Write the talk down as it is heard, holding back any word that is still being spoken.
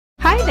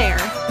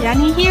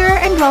Yani here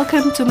and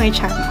welcome to my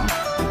channel.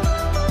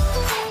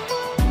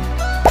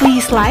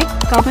 Please like,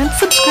 comment,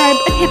 subscribe,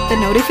 and hit the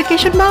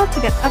notification bell to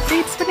get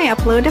updates when I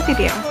upload a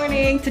video. Good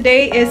morning.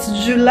 Today is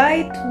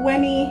July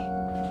 22.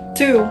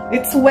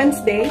 It's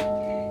Wednesday.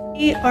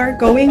 We are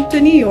going to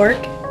New York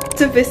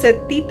to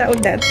visit Tita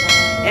Odette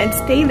and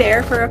stay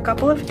there for a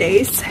couple of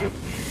days.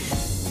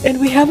 And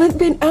we haven't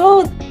been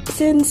out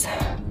since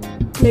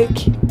like,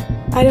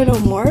 I don't know,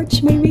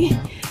 March maybe?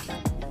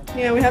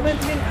 Yeah, we haven't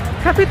been out.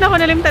 Kapit na ko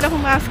nalimtan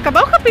akong mask.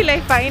 Kabaw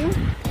kapilay fine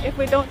if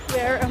we don't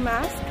wear a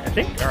mask? I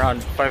think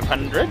around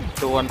 $500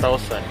 to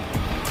 $1,000.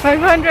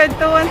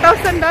 $500 to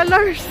 $1,000.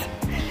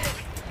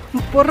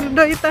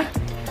 Purdo ita.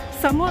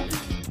 Samot.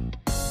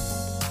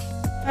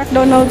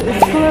 McDonald's is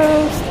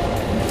closed.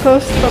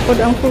 Closed pa po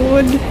ang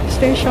food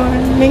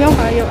station. Mingaw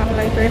kayo ang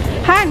library.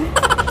 Han!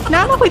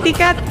 Naama ko'y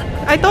ticket!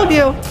 I told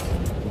you!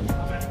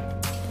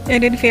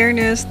 And in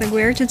fairness,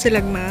 nag-wear dyan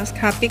silang mask.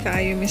 Happy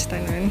kayo, Miss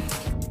Tanan.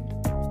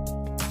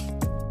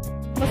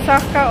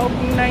 Masaka og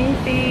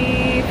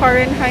 90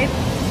 Fahrenheit.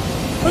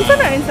 Unsa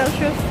na in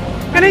Celsius?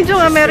 Kanin yung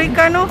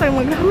Amerikano kay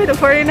magamit og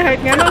Fahrenheit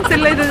nga nung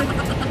sila doon.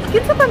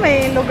 Kinsa pa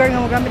may lugar nga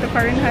magamit og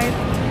Fahrenheit?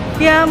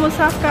 Yeah,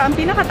 Musaka, ang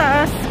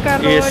pinakataas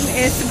karon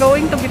is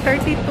going to be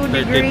 32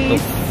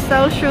 degrees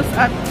Celsius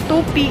at 2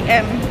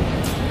 p.m.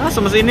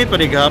 So mas init pa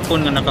rin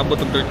gahapon nga nakabot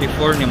og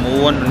 34 ni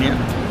muwan niya.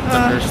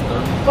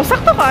 O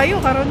sakto kayo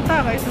karon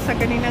ta kaysa sa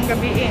ganinang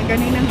gabi eh.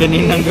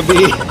 Ganinang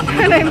gabi.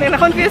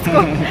 Na-confuse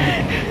ko.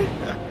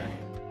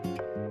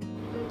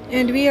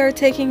 And we are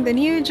taking the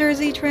New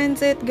Jersey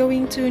Transit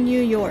going to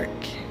New York.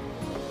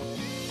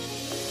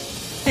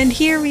 And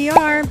here we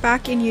are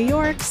back in New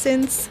York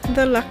since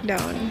the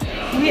lockdown.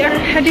 We are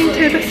heading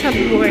to the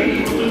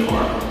subway.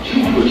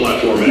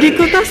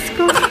 Gikutas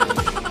ko.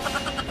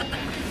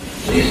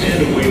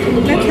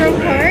 Metro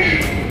card.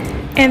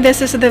 And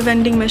this is the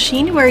vending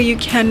machine where you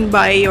can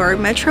buy your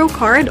Metro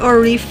card or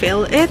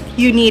refill it.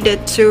 You need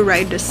it to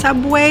ride the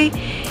subway.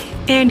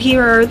 And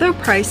here are the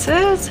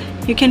prices.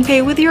 You can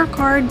pay with your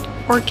card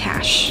or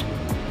cash.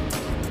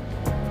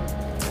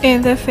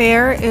 And the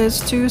fare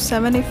is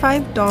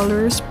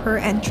 $275 per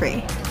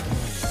entry.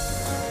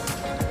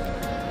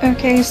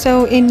 Okay,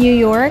 so in New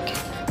York,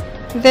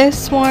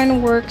 this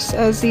one works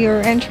as your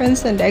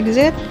entrance and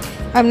exit.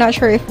 I'm not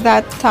sure if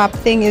that top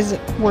thing is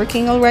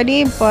working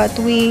already, but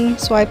we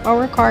swipe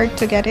our card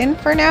to get in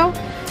for now.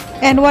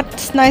 And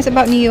what's nice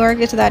about New York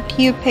is that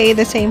you pay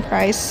the same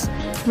price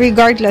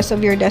regardless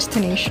of your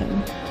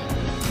destination.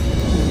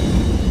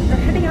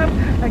 We're heading up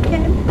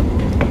again.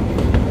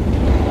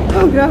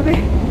 Oh, grabe.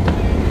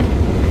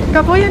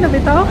 Kapoya na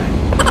bitaw.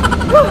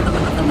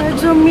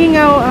 Medyo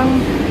mingaw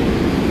ang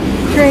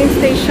train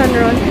station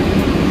ron.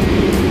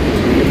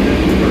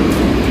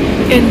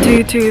 And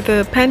due to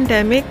the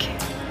pandemic,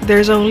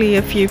 there's only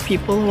a few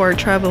people who are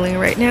traveling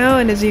right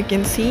now, and as you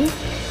can see,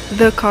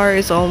 the car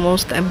is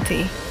almost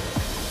empty.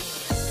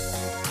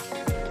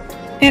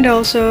 And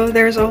also,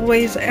 there's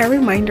always a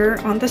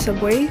reminder on the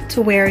subway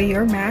to wear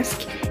your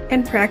mask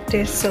and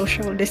practice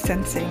social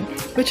distancing,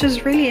 which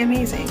is really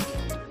amazing.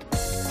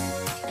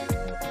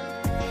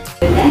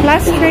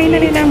 Last train na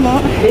nila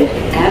mo.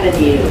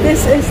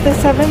 This is the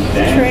 7th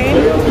train.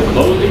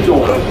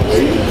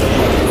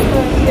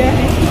 Yeah.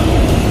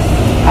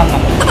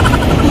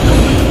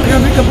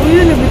 Grabe ka po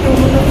yun. Nabito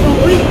mo na ito.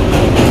 Uy!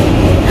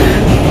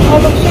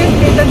 Out of shape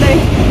kita na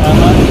eh.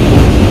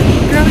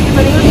 Grabe ka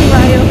ba yun?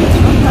 Diba ayaw?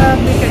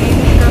 Grabe ka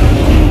init ka.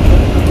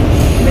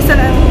 Bisa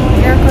lang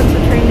aircon sa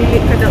train.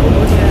 Dilit ka daw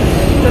ubos ka.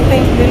 So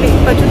think, dilit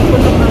pa dyan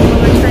puno ang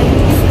mga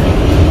trains.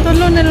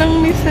 Tulo na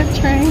lang miss sa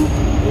train.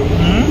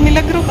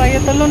 Milagro kayo,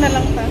 tulo na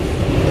lang ta.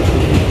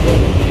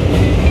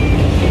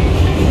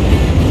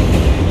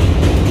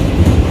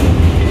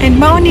 And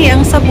mauni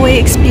ang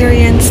subway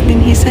experience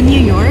din sa New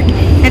York.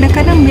 And ang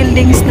kanang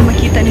buildings na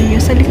makita ninyo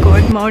sa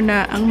likod,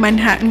 mauna ang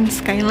Manhattan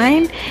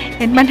skyline.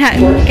 And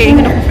Manhattan, kaya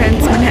nga ako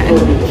friends, Manhattan.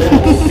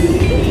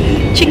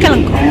 Chika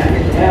lang ko.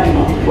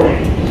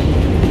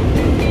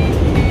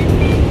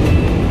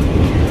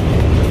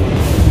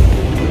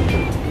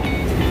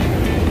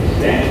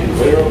 Stand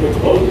clear of the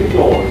closing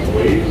doors,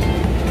 please.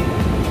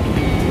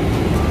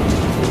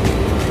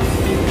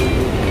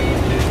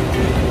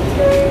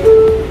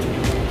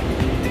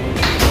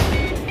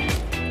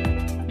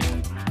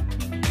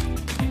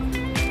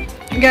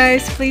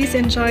 Guys, please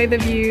enjoy the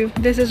view.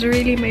 This is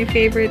really my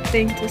favorite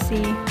thing to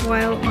see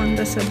while on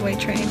the subway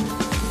train.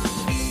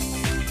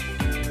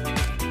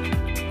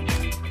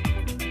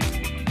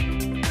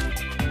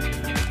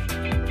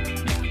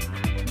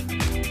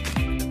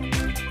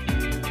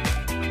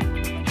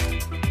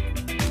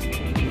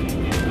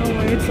 Oh,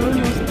 it's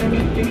almost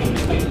empty.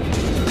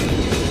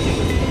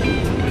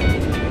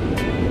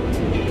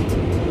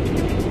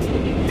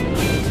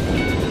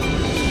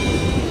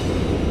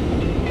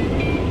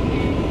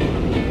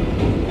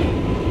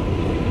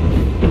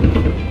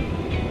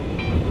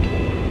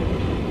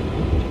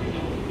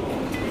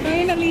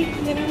 Finally,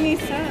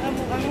 sa ang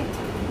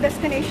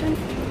destination.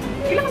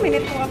 Ilang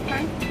minute walk,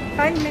 man?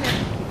 5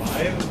 minutes.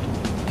 5?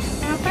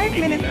 5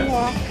 minute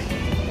walk.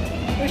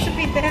 We should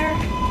be there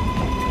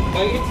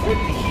Closed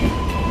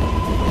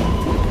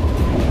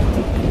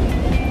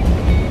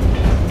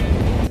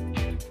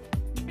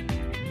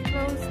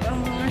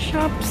ang mga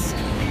shops.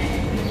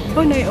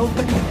 Oh,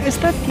 na-open. Is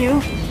that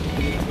new?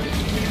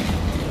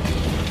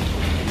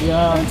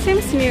 Yeah. It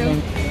seems new.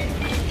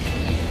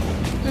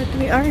 But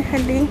we are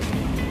heading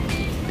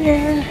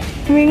there.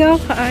 Humingaw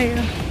kaayo.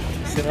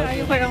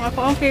 Kaayo kayo ako.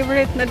 Ang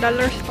favorite na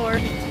dollar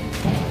store.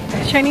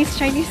 Chinese.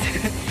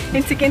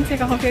 Insi-kinsi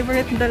ka akong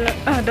favorite dollar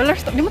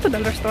store. Di mo to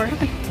dollar store?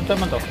 Ito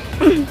man to?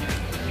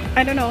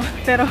 I don't know.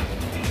 Pero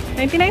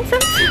 99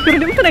 cents?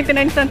 Pero di mo to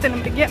 99 cents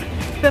ang tigya.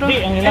 Pero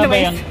Hindi,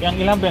 ang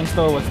ilang ba yung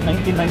store was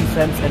 99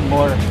 cents and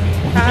more.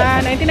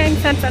 99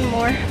 cents and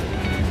more.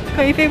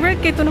 Kaya favorite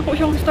kay ito na ko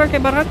siyang store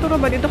kay barato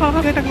ba dito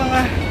kakakita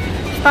mga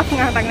stuff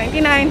nga tag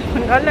 99,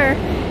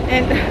 $1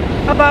 and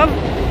above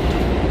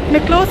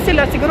na-close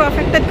sila, siguro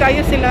affected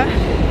kayo sila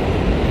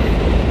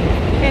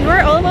and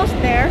we're almost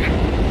there.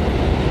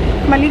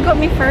 Maligo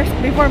me first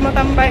before mo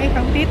tambay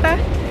kang tita,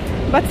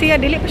 but siya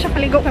dili pa siya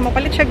kaligo kaya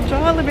mapalit siya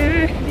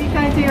Jollibee. Be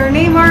kind to your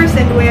neighbors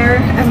and wear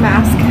a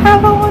mask.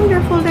 Have a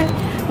wonderful day.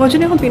 Mo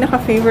dyan akong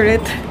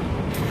pinaka-favorite.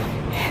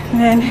 And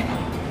then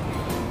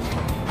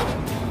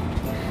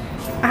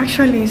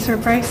Actually,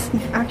 surprised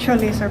na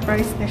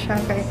siya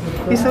kay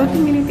isuot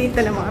ni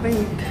tita na maaari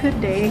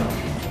today.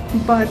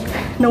 But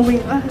knowing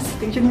us,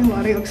 tignan mo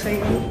maaari og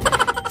sayo.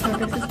 So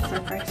this is a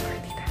surprise for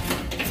tita.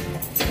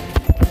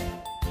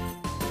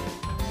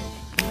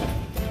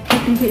 The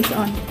TV is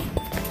on.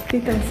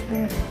 Tita is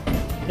there.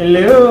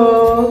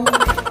 Hello!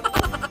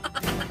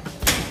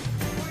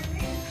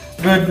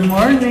 Good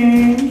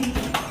morning!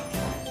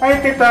 Hi,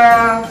 tita!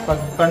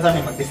 Pagpansa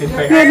niyo,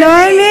 mag-disinfect. Good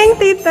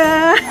morning,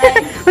 tita!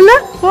 Wala?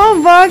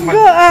 Wow, bago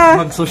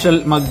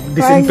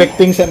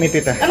mag-disinfecting sa ni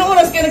tita. Anong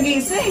oras ka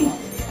nagising?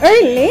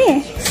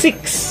 Early!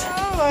 6!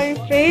 Oh, my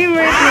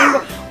favorite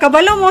munggo.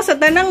 Kabalo mo sa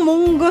tanang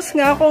munggos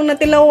nga akong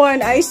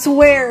natilawan, I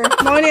swear.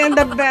 Money and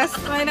the best.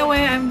 By the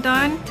way, I'm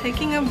done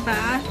taking a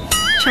bath.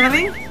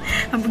 Charing?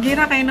 Ang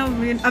bugira kayo na,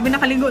 abi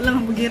nakaligo lang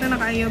ang bugira na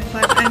kayo,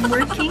 but I'm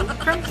working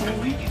from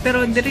home.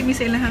 Pero diri mi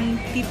sa ilahang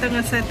tita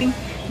nga setting.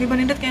 Di ba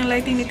nindot kayong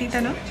lighting ni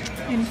tita, no?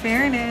 In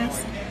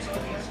fairness.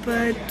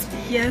 But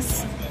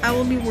yes, I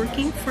will be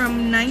working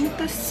from 9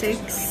 to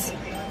 6.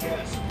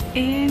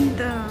 And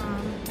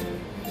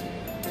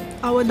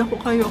awad ako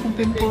kayo akong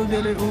pimple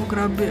dire. Oh,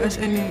 grabe as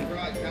any.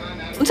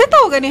 Unsa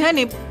tawag ganihan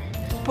eh?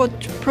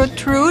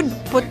 Protrude?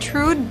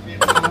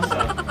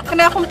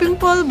 Kana akong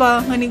pimple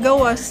ba? Nga ni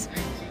gawas.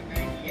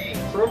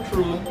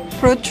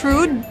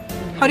 Protrude?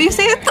 How do you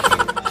say it?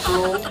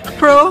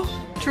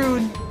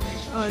 Protrude.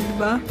 Oh,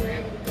 diba?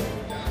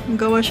 Ang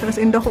gawa siya. As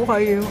in, dako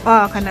kayo.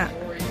 Kana.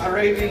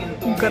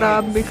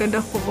 Grabe ka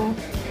dako.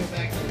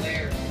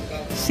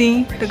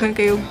 See? Dagan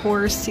kayo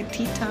pores si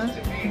tita.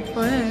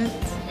 But,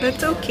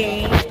 that's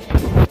okay.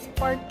 It's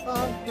part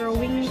of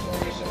growing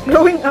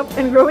up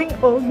and growing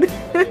old.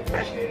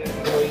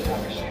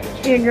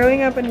 Yeah,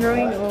 growing up and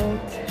growing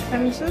old.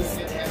 I'm just...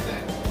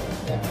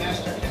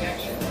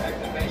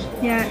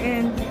 Yeah,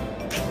 and...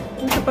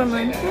 Ito pa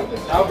man.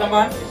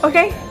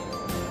 Okay.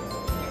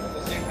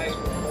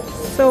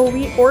 So,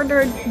 we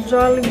ordered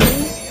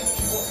Jollibee.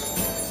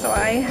 So,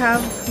 I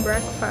have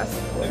breakfast.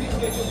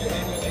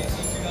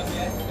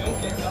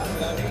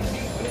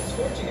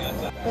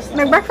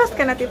 Nag-breakfast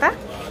ka na, tita?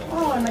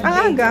 Oo, Ang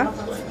aga.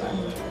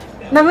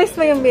 Na-miss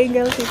mo yung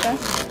bagel, tita?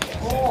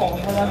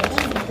 Oo, wala ko.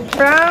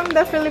 From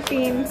the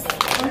Philippines.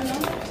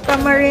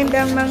 Tamarind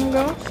and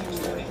mango.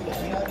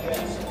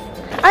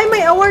 Ay,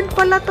 may award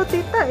pala to,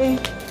 tita eh.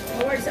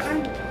 Award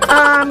saan?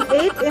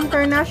 8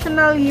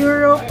 International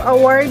Europe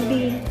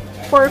Awardee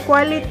for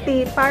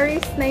Quality,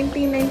 Paris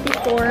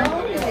 1994.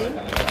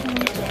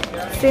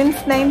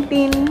 Since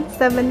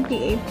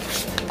 1978.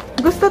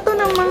 Gusto to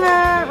ng mga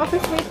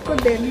office mates ko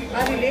din.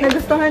 Really?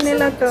 Nagustuhan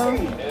nila to.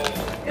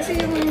 Kasi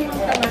yung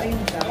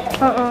tamarind ka.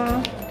 Oo.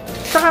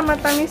 Saka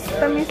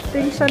matamis-tamis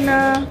din siya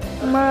na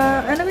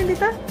ano ba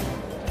dito?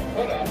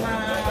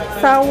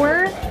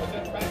 Sour?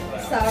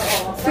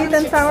 Sweet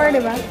and sour, di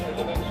ba?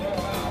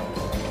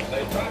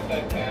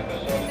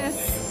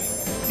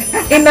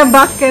 In a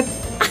bucket.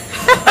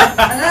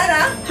 Ano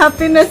na?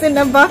 Happiness in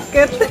a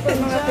bucket.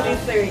 Mga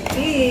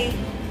 3:30.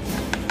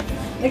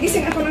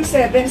 Nagising ako ng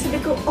 7.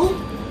 Sabi ko,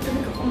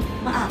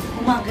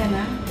 umaga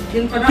na.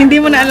 Yun pa lang.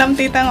 Hindi mo na alam,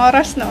 tita, ang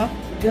oras, no?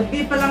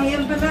 Gabi pa lang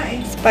yan pala eh.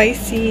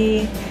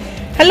 Spicy.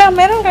 Hala,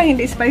 meron kang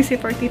hindi spicy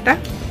for tita?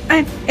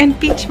 And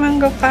peach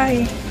mango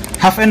pie.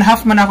 Half and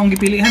half man akong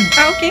gipilihan.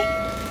 Okay.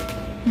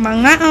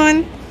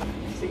 Mangaon.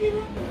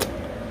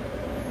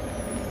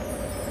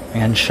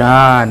 Ayan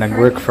siya,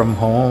 nag-work from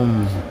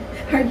home.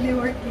 Hardly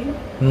working.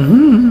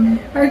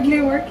 Mm-hmm. Hardly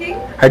working?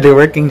 Hardly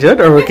working,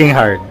 Judd, or working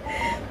hard?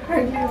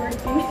 Hardly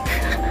working.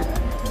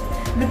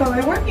 Dito,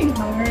 I'm working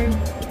hard.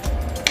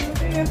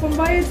 Kaya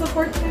pambayad sa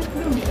Fortnite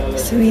group.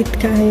 Sweet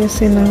kayo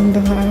silang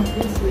duha.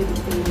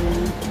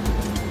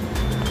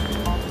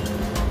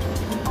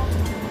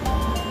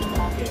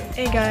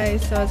 Hey guys,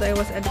 so as I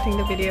was editing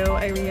the video,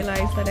 I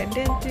realized that I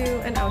didn't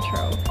do an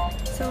outro.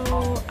 So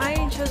I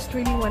just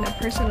really want to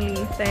personally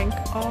thank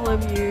all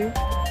of you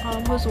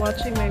who's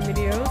watching my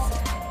videos,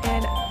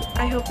 and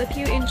I hope that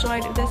you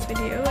enjoyed this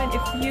video. And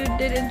if you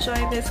did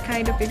enjoy this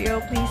kind of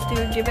video, please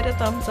do give it a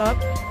thumbs up,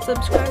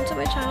 subscribe to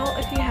my channel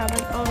if you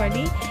haven't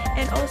already,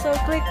 and also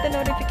click the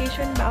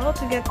notification bell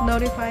to get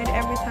notified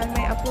every time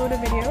I upload a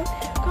video.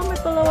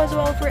 Comment below as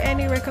well for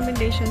any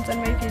recommendations on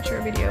my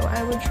future video.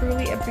 I would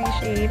truly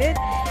appreciate it.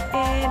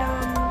 And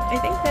I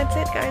think that's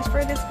it, guys,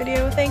 for this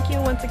video. Thank you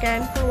once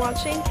again for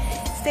watching.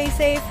 Stay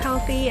safe,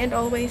 healthy, and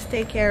always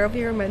take care of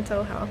your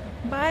mental health.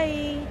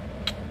 Bye!